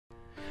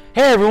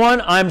Hey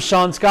everyone, I'm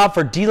Sean Scott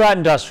for Deelat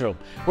Industrial.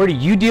 Where do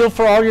you deal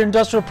for all your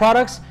industrial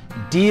products?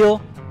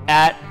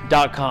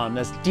 Deelat.com.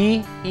 That's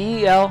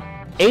DEELAT.com.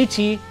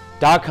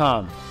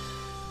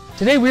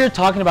 Today we are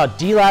talking about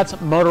Deelat's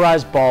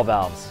motorized ball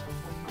valves.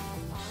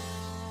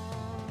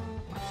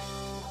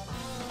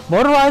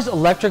 Motorized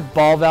electric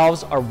ball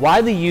valves are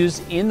widely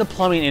used in the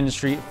plumbing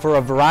industry for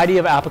a variety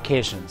of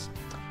applications,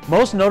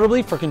 most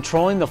notably for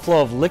controlling the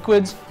flow of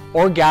liquids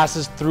or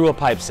gases through a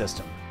pipe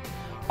system.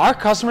 Our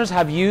customers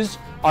have used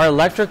our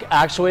electric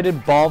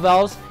actuated ball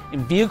valves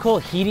in vehicle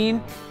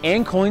heating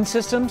and cooling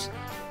systems,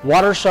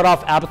 water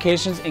shutoff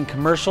applications in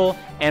commercial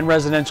and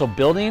residential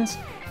buildings,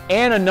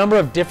 and a number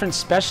of different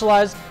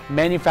specialized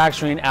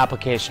manufacturing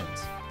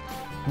applications.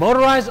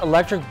 Motorized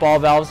electric ball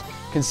valves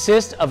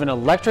consist of an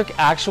electric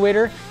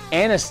actuator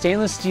and a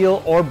stainless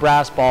steel or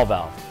brass ball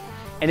valve,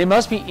 and it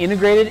must be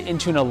integrated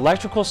into an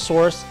electrical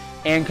source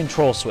and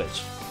control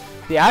switch.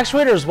 The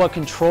actuator is what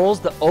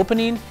controls the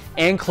opening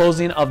and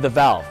closing of the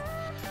valve.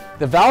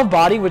 The valve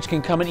body, which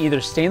can come in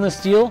either stainless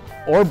steel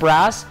or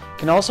brass,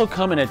 can also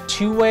come in a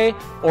two-way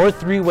or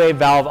three-way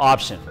valve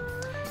option.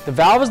 The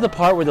valve is the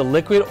part where the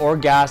liquid or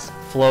gas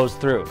flows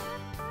through.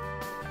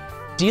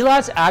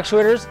 Deelat's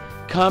actuators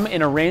come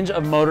in a range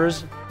of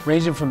motors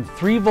ranging from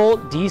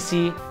 3-volt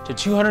DC to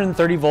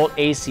 230-volt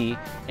AC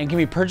and can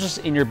be purchased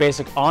in your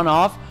basic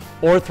on-off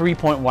or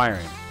 3-point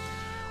wiring.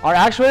 Our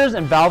actuators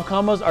and valve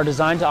combos are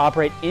designed to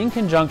operate in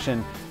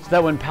conjunction so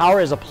that when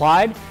power is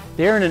applied,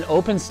 they are in an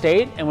open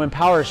state, and when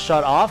power is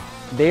shut off,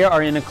 they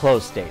are in a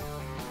closed state.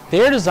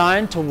 They are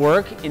designed to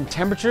work in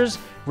temperatures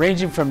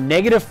ranging from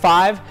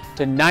 -5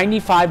 to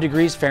 95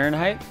 degrees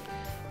Fahrenheit.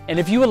 And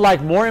if you would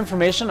like more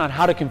information on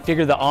how to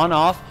configure the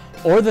on-off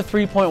or the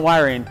 3-point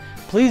wiring,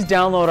 please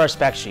download our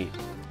spec sheet.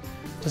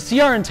 To see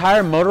our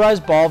entire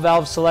motorized ball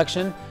valve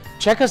selection,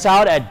 check us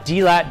out at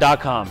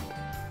Deelat.com.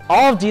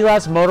 All of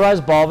Deelat's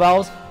motorized ball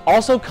valves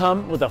also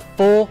come with a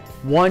full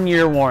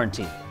 1-year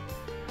warranty.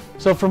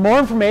 So for more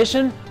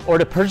information or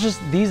to purchase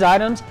these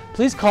items,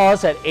 please call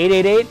us at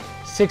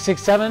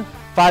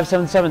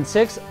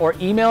 888-667-5776 or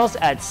email us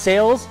at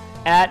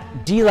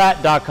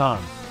sales@deelat.com.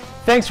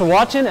 Thanks for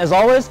watching. As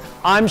always,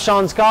 I'm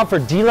Sean Scott for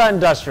Deelat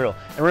Industrial.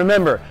 And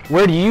remember,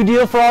 where do you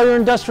deal for all your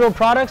industrial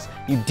products?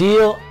 You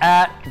deal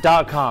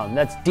at.com.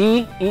 That's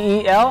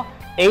DEELAT.com.